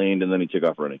Bernie leaned, and then he took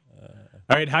off running.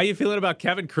 All right, how you feeling about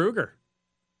Kevin Kruger?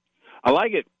 I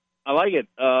like it. As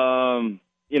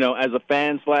a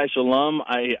fan/alum,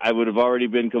 I would have already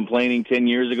been complaining 10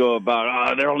 years ago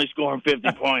about, they're only scoring 50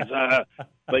 points.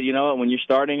 But you know what? When you're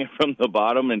starting from the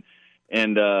bottom and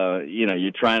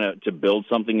you're trying to build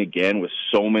something again with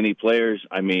so many players,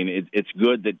 I mean, it's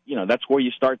good that, that's where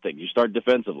you start things. You start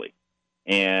defensively.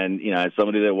 And, as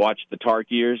somebody that watched the Tark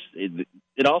years, it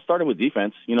all started with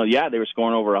defense. They were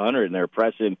scoring over 100 and they were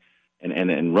pressing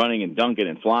and running and dunking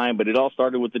and flying, but it all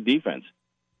started with the defense.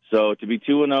 So to be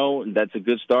 2-0, that's a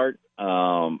good start.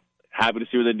 Happy to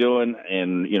see what they're doing,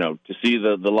 and to see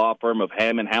the law firm of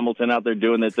Ham and Hamilton out there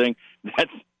doing their thing.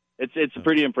 It's a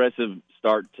pretty impressive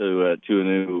start to a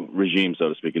new regime, so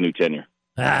to speak, a new tenure.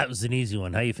 It was an easy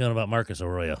one. How you feeling about Marcus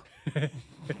Arroyo?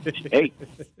 Hey,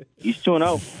 he's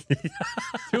 2-0.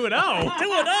 2-0.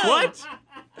 2-0. What?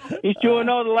 He's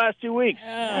 2-0 the last 2 weeks.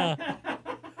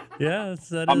 Yeah,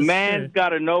 a man's got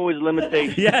to know his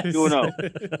limitations. Yes.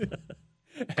 2-0.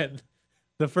 And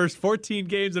the first 14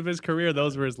 games of his career,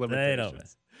 those were his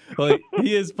limitations. Well,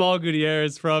 he is Paul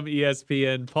Gutierrez from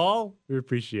ESPN. Paul, we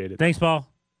appreciate it. Thanks, Paul.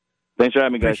 Thanks for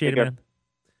having me, guys. Appreciate it, man.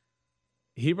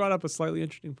 He brought up a slightly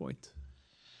interesting point.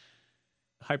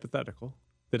 Hypothetical,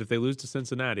 that if they lose to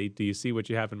Cincinnati, do you see what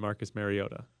you have in Marcus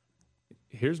Mariota?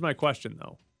 Here's my question,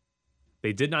 though.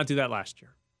 They did not do that last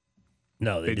year.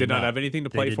 No, they did not have anything to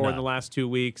play for in the last 2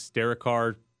 weeks. Derek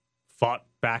Carr fought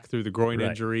back through the groin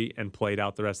injury and played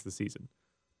out the rest of the season.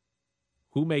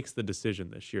 Who makes the decision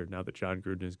this year now that John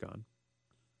Gruden is gone?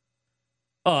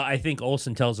 Oh, I think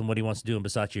Olsen tells him what he wants to do, and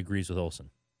Bisaccia agrees with Olsen.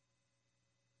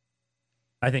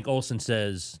 I think Olsen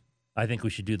says, I think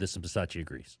we should do this, and Bisaccia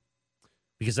agrees.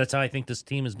 Because that's how I think this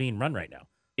team is being run right now.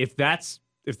 If that's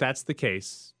the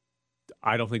case,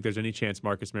 I don't think there's any chance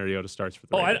Marcus Mariota starts for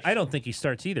the Raiders. I don't think he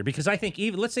starts either, because I think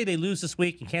even, let's say they lose this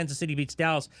week and Kansas City beats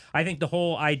Dallas, I think the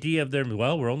whole idea of them,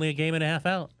 we're only a game and a half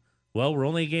out.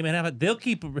 They'll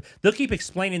keep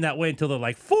explaining that way until they're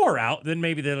like 4 out. Then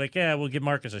maybe they're like, we'll give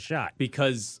Marcus a shot.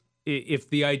 Because if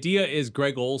the idea is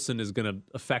Greg Olsen is going to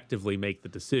effectively make the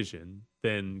decision,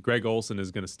 then Greg Olsen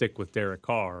is going to stick with Derek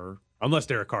Carr, unless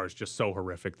Derek Carr is just so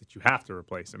horrific that you have to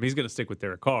replace him. He's going to stick with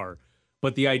Derek Carr.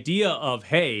 But the idea of,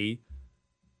 hey,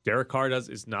 Derek Carr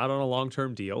is not on a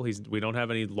long-term deal. We don't have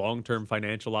any long-term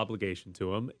financial obligation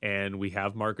to him, and we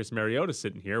have Marcus Mariota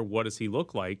sitting here. What does he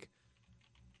look like?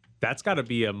 That's got to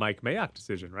be a Mike Mayock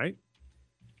decision, right?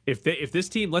 If this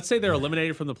team, let's say they're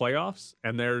eliminated from the playoffs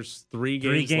and there's 3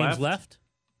 games left,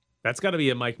 that's got to be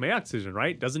a Mike Mayock decision,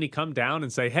 right? Doesn't he come down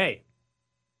and say, hey,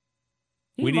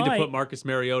 we need to put Marcus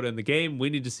Mariota in the game. We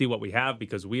need to see what we have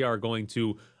because we are going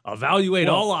to evaluate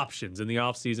all options in the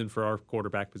offseason for our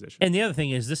quarterback position. And the other thing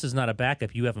is, this is not a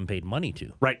backup you haven't paid money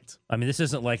to. Right. I mean, this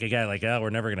isn't like a guy like, we're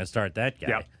never going to start that guy.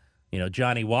 Yep.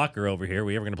 Johnny Walker over here.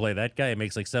 We ever going to play that guy? He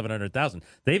makes like $700,000.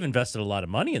 They've invested a lot of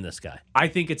money in this guy. I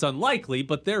think it's unlikely,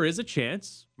 but there is a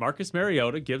chance. Marcus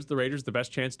Mariota gives the Raiders the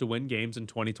best chance to win games in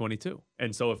 2022.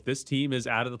 And so if this team is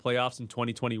out of the playoffs in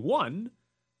 2021,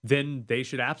 then they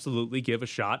should absolutely give a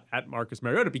shot at Marcus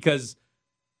Mariota because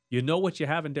you know what you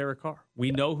have in Derek Carr.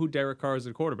 We know who Derek Carr is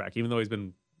at quarterback, even though he's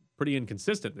been pretty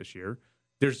inconsistent this year.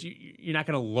 You're not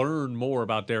going to learn more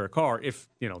about Derek Carr if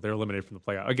they're eliminated from the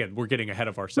playoff. Again, we're getting ahead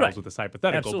of ourselves with this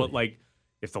hypothetical, Absolutely. but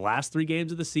if the last 3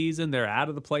 games of the season they're out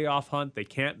of the playoff hunt, they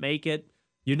can't make it.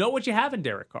 You know what you have in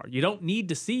Derek Carr. You don't need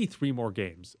to see 3 more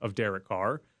games of Derek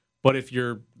Carr, but if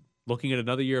you're looking at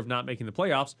another year of not making the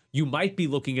playoffs, you might be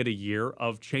looking at a year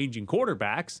of changing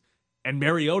quarterbacks, and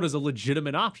Mariota's a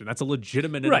legitimate option. That's a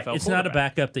legitimate NFL quarterback. It's not a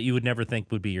backup that you would never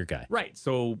think would be your guy. Right.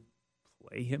 So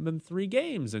play him in 3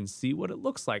 games and see what it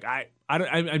looks like.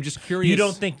 I'm just curious. You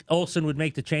don't think Olsen would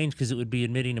make the change because it would be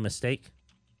admitting a mistake?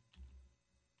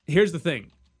 Here's the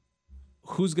thing.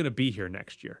 Who's going to be here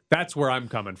next year? That's where I'm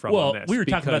coming from Well, on this. we were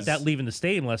talking about that leaving the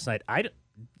stadium last night.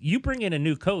 You bring in a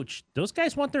new coach, those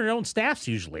guys want their own staffs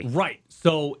usually. Right.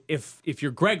 So if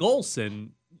you're Greg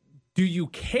Olsen, do you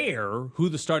care who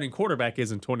the starting quarterback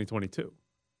is in 2022?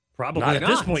 Probably not. At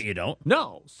this point, you don't.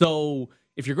 No. So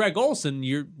if you're Greg Olsen,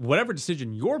 whatever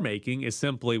decision you're making is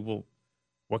simply, well,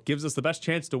 what gives us the best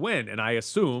chance to win? And I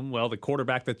assume, the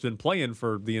quarterback that's been playing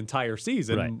for the entire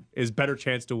season is better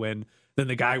chance to win than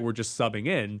the guy we're just subbing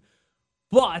in.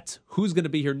 But who's going to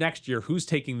be here next year? Who's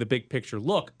taking the big picture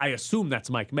look? I assume that's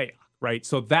Mike Mayock, right?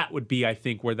 So that would be, I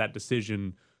think, where that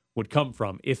decision would come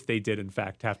from if they did, in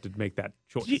fact, have to make that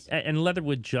choice. And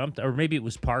Leatherwood jumped, or maybe it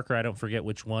was Parker. I don't forget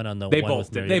which one on the They one both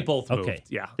with did. Mariota. They both moved. Okay.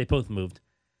 Yeah. They both moved.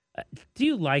 Do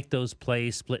you like those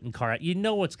plays, splitting car out? You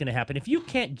know what's going to happen. If you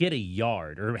can't get a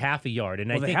yard or half a yard,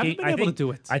 and they haven't been able to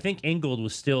do it. I think Ingold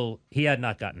was he had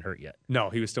not gotten hurt yet. No,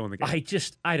 he was still in the game.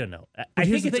 I don't know. I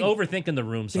think it's overthinking the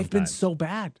room sometimes. They've been so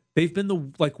bad. They've been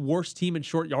the worst team in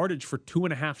short yardage for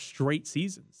 2.5 straight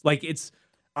seasons.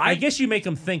 I guess you make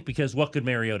them think because what could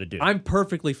Mariota do? I'm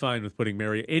perfectly fine with putting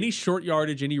Mariota. Any short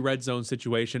yardage, any red zone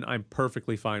situation, I'm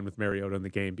perfectly fine with Mariota in the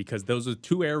game because those are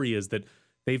 2 areas that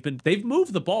they've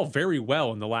moved the ball very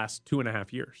well in the last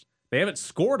 2.5 years. They haven't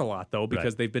scored a lot though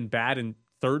because they've been bad in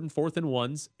 3rd and 4th and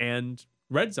 1s and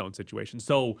red zone situations.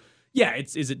 So yeah,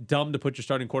 is it dumb to put your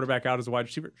starting quarterback out as a wide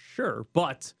receiver? Sure,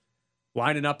 but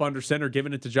lining up under center,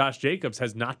 giving it to Josh Jacobs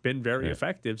has not been very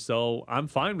effective. So I'm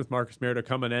fine with Marcus Mariota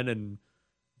coming in and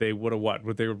they would have what?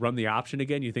 Would they run the option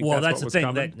again? You think that's what the was thing.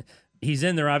 coming? That he's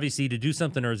in there obviously to do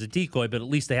something or as a decoy, but at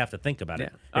least they have to think about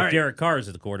it. If Derek Carr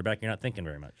is the quarterback, you're not thinking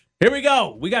very much. Here we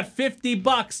go. We got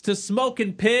 $50 to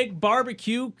Smokin' Pig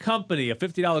Barbecue Company. A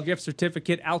 $50 gift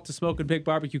certificate out to Smokin' Pig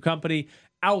Barbecue Company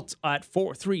out at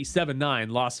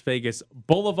 4379 Las Vegas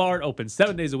Boulevard. Open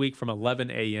 7 days a week from 11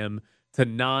 a.m. to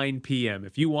 9 p.m.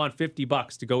 If you want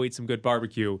 $50 to go eat some good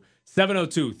barbecue,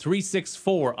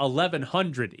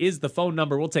 702-364-1100 is the phone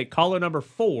number. We'll take caller number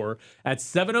 4 at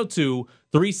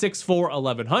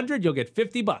 702-364-1100. You'll get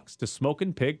 $50 to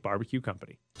Smokin' Pig Barbecue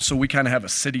Company. So we kind of have a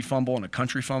city fumble and a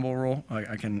country fumble rule.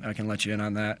 I can let you in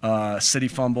on that. City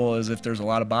fumble is if there's a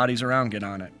lot of bodies around, get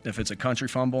on it. If it's a country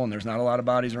fumble and there's not a lot of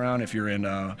bodies around, if you're in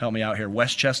help me out here,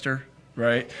 Westchester,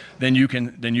 right? Then you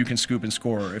can scoop and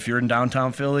score. If you're in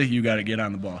downtown Philly, you got to get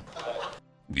on the ball.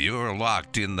 You're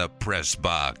locked in the press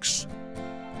box.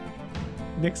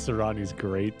 Nick Sirianni's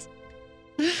great.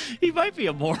 He might be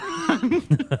a moron.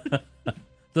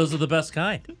 Those are the best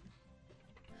kind.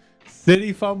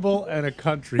 City fumble and a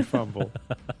country fumble.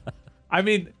 I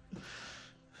mean,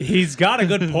 he's got a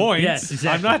good point. Yes, exactly.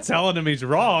 I'm not telling him he's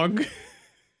wrong.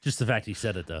 Just the fact he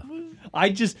said it, though.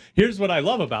 Here's what I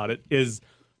love about it is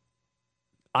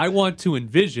I want to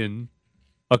envision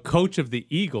a coach of the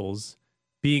Eagles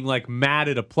being mad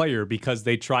at a player because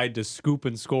they tried to scoop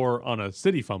and score on a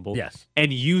city fumble. Yes.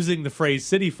 And using the phrase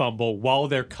city fumble while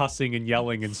they're cussing and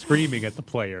yelling and screaming at the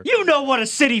player. You know what a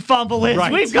city fumble is.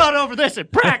 Right. We've gone over this in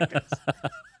practice.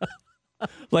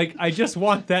 I just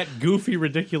want that goofy,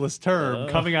 ridiculous term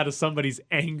coming out of somebody's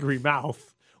angry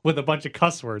mouth with a bunch of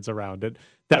cuss words around it.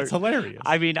 That's hilarious.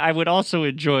 I mean, I would also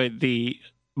enjoy the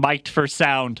mic'd for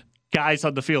sound guys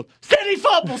on the field. City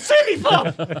fumble, city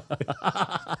fumble.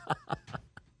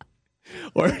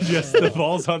 Or just the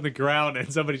ball's on the ground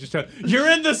and somebody just shouts, "You're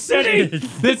in the city!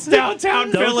 It's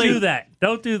downtown Philly!"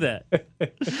 Don't do that.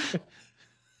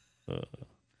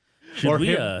 Or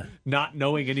him not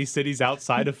knowing any cities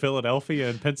outside of Philadelphia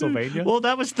and Pennsylvania. Well,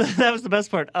 that was the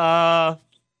best part.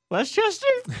 Westchester?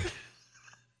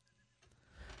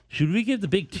 Should we give the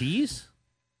big tease?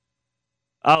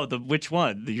 Oh, which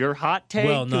one? Your hot take?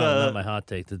 Well, no, not my hot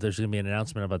take. That there's going to be an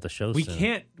announcement about the show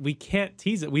soon. We can't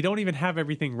tease it. We don't even have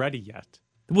everything ready yet.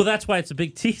 Well, that's why it's a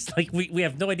big tease. Like we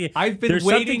have no idea. There's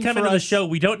something coming to the show.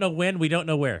 We don't know when. We don't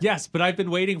know where. Yes, but I've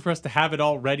been waiting for us to have it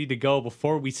all ready to go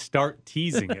before we start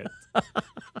teasing it.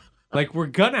 Like, we're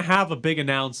going to have a big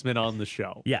announcement on the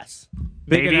show. Yes.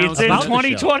 Maybe it's in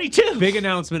 2022. Big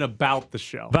announcement about the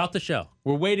show. About the show.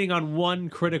 We're waiting on one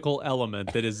critical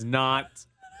element that has not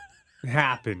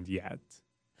happened yet.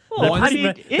 Well,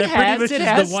 it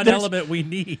has. The one element we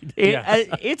need.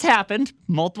 It's happened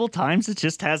multiple times. It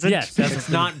just hasn't. Yes, it's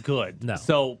not good. No.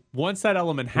 So once that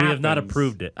element happens, we have not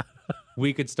approved it.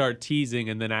 We could start teasing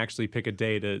and then actually pick a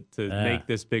day to make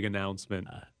this big announcement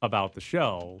about the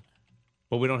show.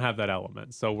 But we don't have that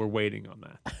element, so we're waiting on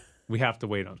that. We have to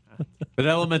wait on that. But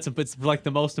element's it's like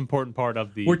the most important part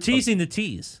of the. We're teasing the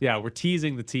tease. Yeah, we're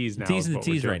teasing the tease now. Teasing the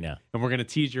tease right now. And we're going to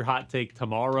tease your hot take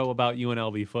tomorrow about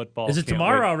UNLV football. Is it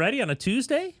tomorrow already on a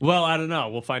Tuesday? Well, I don't know.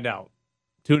 We'll find out.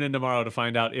 Tune in tomorrow to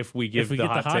find out if we give the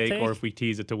hot take or if we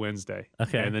tease it to Wednesday.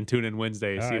 Okay. And then tune in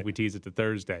Wednesday to see if we tease it to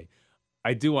Thursday.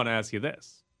 I do want to ask you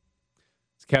this.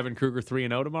 Is Kevin Kruger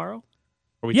 3-0 tomorrow?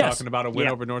 Are we talking about a win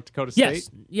over North Dakota State?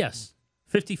 Yes.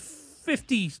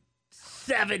 57-52.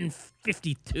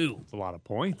 It's a lot of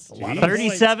points.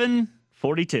 37-42.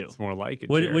 It's more like it.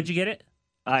 Would you get it?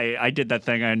 I did that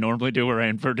thing I normally do where I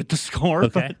inverted the score.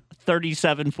 Okay.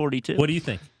 37-42. What do you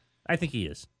think? I think he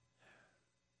is.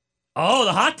 Oh,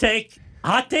 the hot take.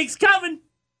 Hot take's coming.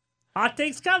 Hot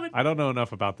take's coming. I don't know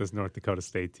enough about this North Dakota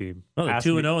State team. Oh, they're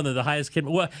 2-0 and they're the highest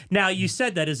Ken. Well, now you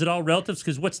said that. Is it all relatives?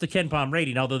 Because what's the KenPom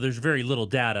rating? Although there's very little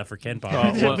data for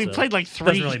KenPom. We played like 3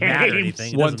 doesn't really games. matter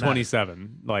anything.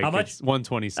 127. Like, how much? It's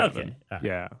 127. Okay. Right.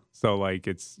 Yeah. So like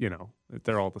it's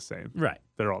they're all the same. Right.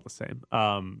 They're all the same.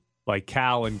 Like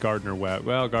Cal and Gardner Webb.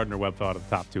 Well, Gardner Webb thought of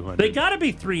the top 200. They got to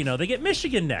be 3-0. They get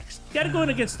Michigan next. Got to go in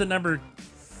against the number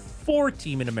 4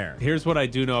 team in America. Here's what I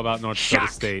do know about North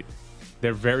Dakota State.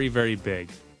 They're very, very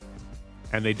big.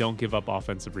 And they don't give up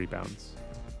offensive rebounds.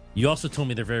 You also told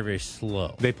me they're very, very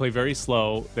slow. They play very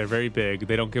slow. They're very big.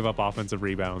 They don't give up offensive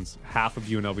rebounds. Half of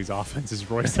UNLV's offense is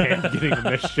Royce Hand getting a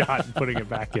missed shot and putting it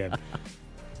back in.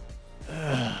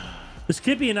 This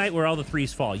could be a night where all the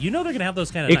threes fall. You know they're going to have those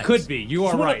kind of nights. It could be. You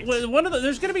are right. There's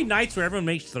going to be nights where everyone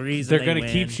makes threes. They're going to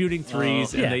keep shooting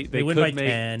threes, and they win could by make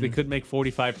 10. They could make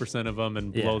 45% of them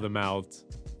and blow them out.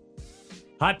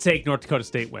 Hot take, North Dakota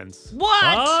State wins.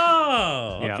 What?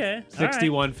 Oh, okay.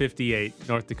 61-58,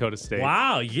 North Dakota State.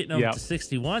 Wow, you're getting them to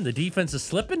 61. The defense is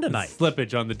slipping tonight.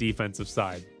 Slippage on the defensive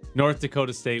side. North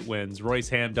Dakota State wins. Royce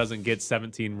Ham doesn't get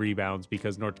 17 rebounds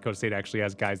because North Dakota State actually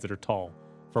has guys that are tall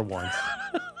for once.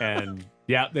 And,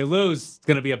 they lose. It's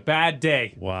going to be a bad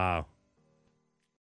day. Wow.